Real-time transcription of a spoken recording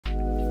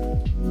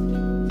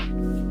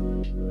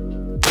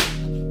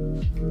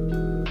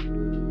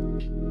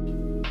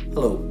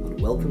Hello and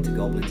welcome to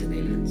Goblins and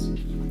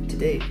Aliens.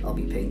 Today I'll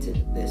be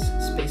painting this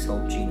Space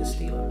Hulk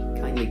Genestealer,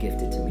 kindly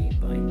gifted to me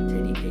by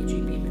Teddy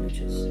KGB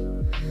Miniatures.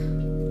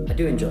 I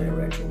do enjoy a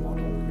retro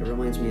model, it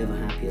reminds me of a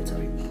happier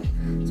time,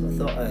 so I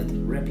thought I'd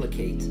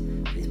replicate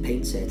this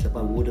paint setup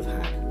I would have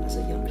had as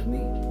a younger me.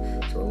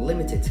 So a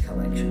limited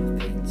collection of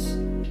paints,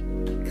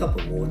 a cup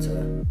of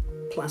water,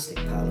 plastic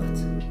palette,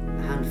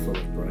 a handful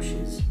of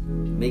brushes,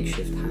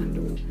 makeshift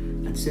handle,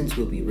 and since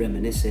we'll be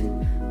reminiscing,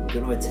 we're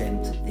going to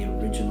attempt the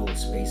original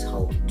Space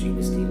Hulk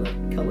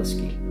Genestealer colour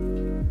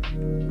scheme.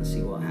 Let's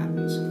see what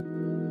happens.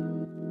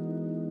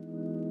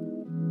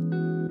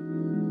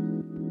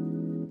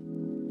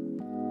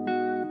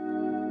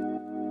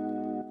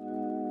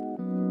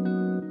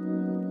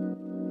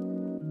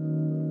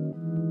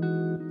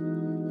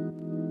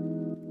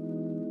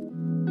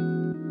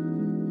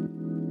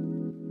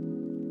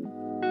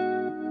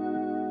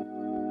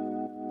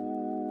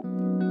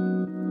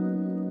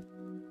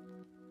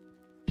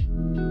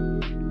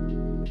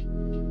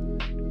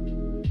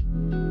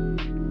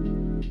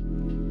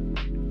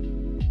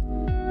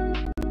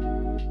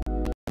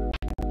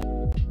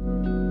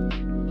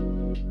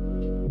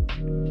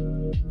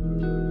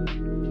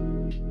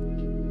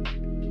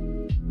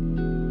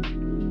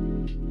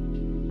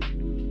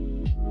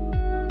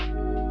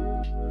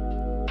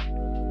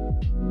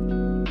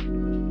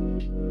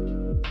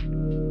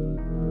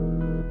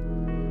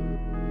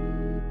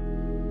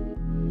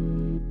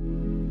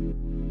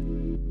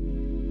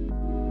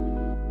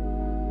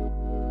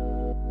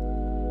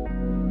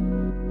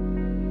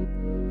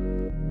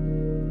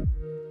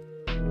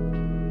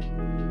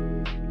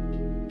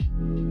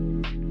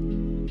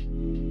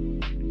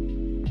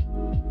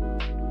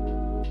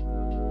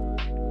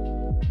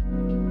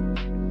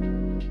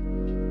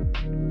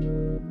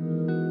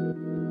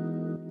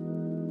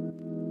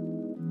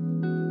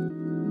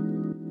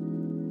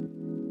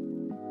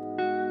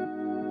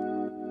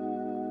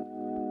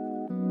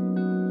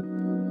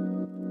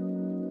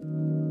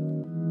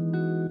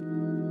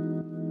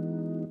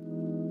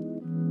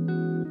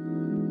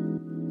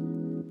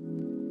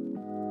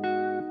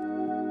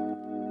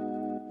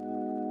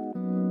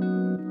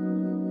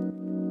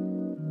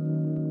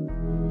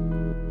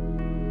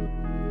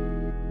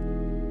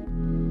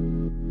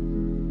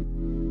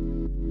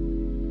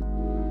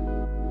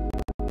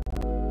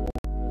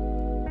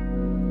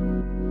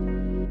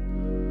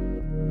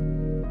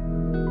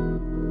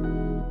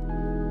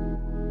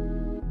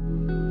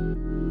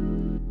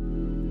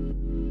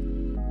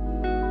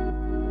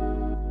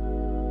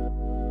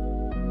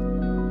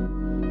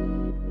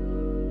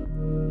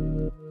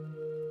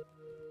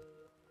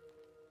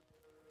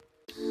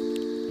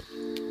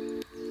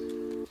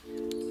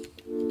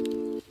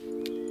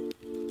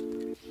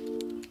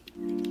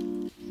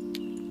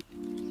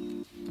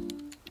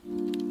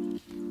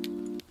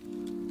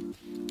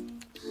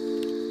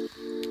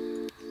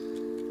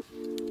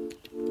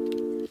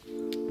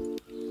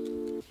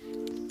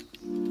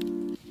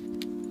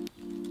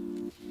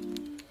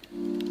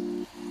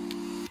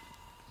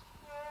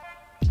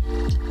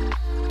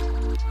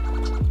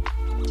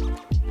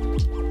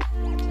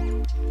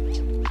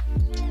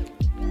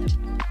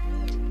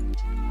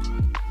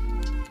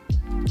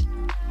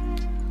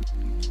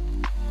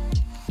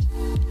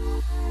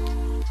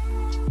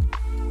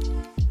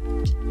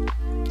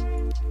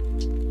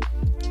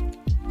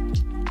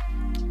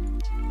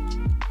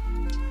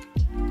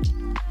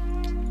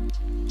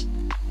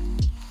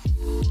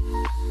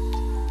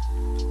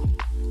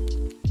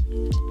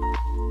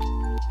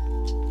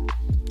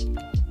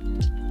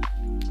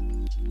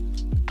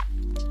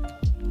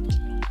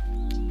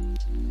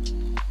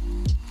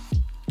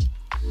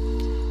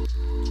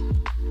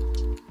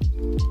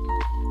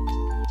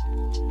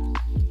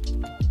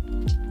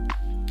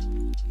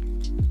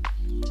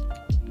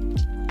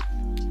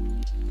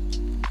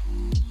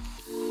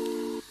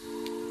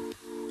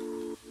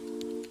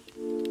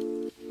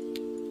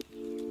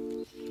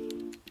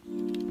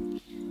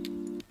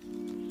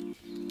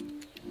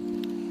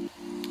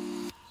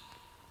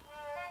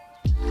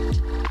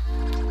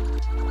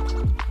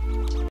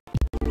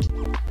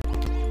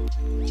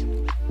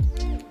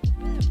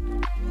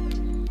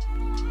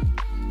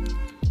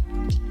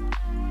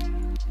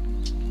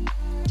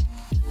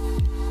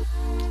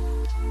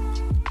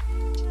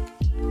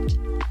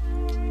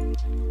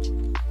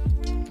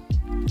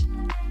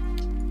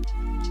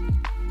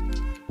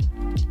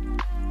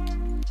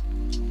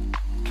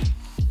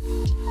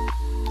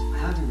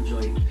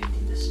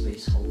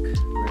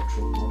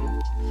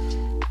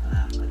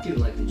 I do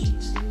like the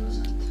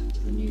Genestealers and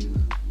the new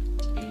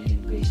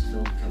alien-based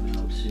film coming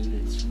out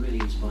soon. It's really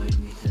inspired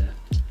me to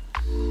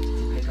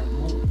pick up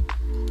more.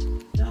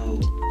 Now,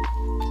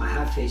 I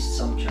have faced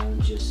some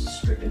challenges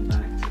stripping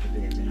back to the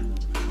bare minimum.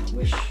 I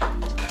wish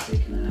I'd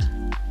taken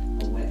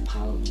a wet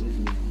palette with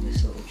me on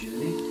this little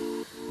journey.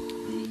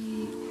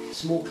 The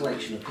small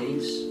collection of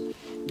paints,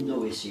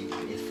 no issue.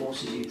 It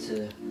forces you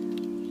to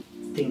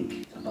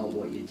think about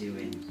what you're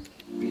doing,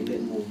 be a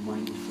bit more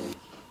mindful.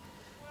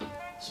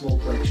 Small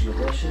collection of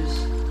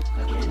brushes,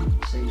 again,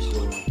 same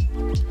story.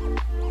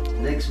 The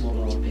next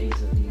model I'll paint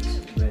of these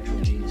retro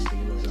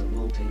Genestealers, I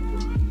will paint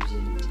them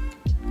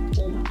using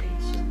all my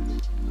paints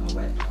and a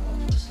wet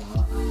palette for a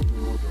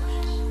start.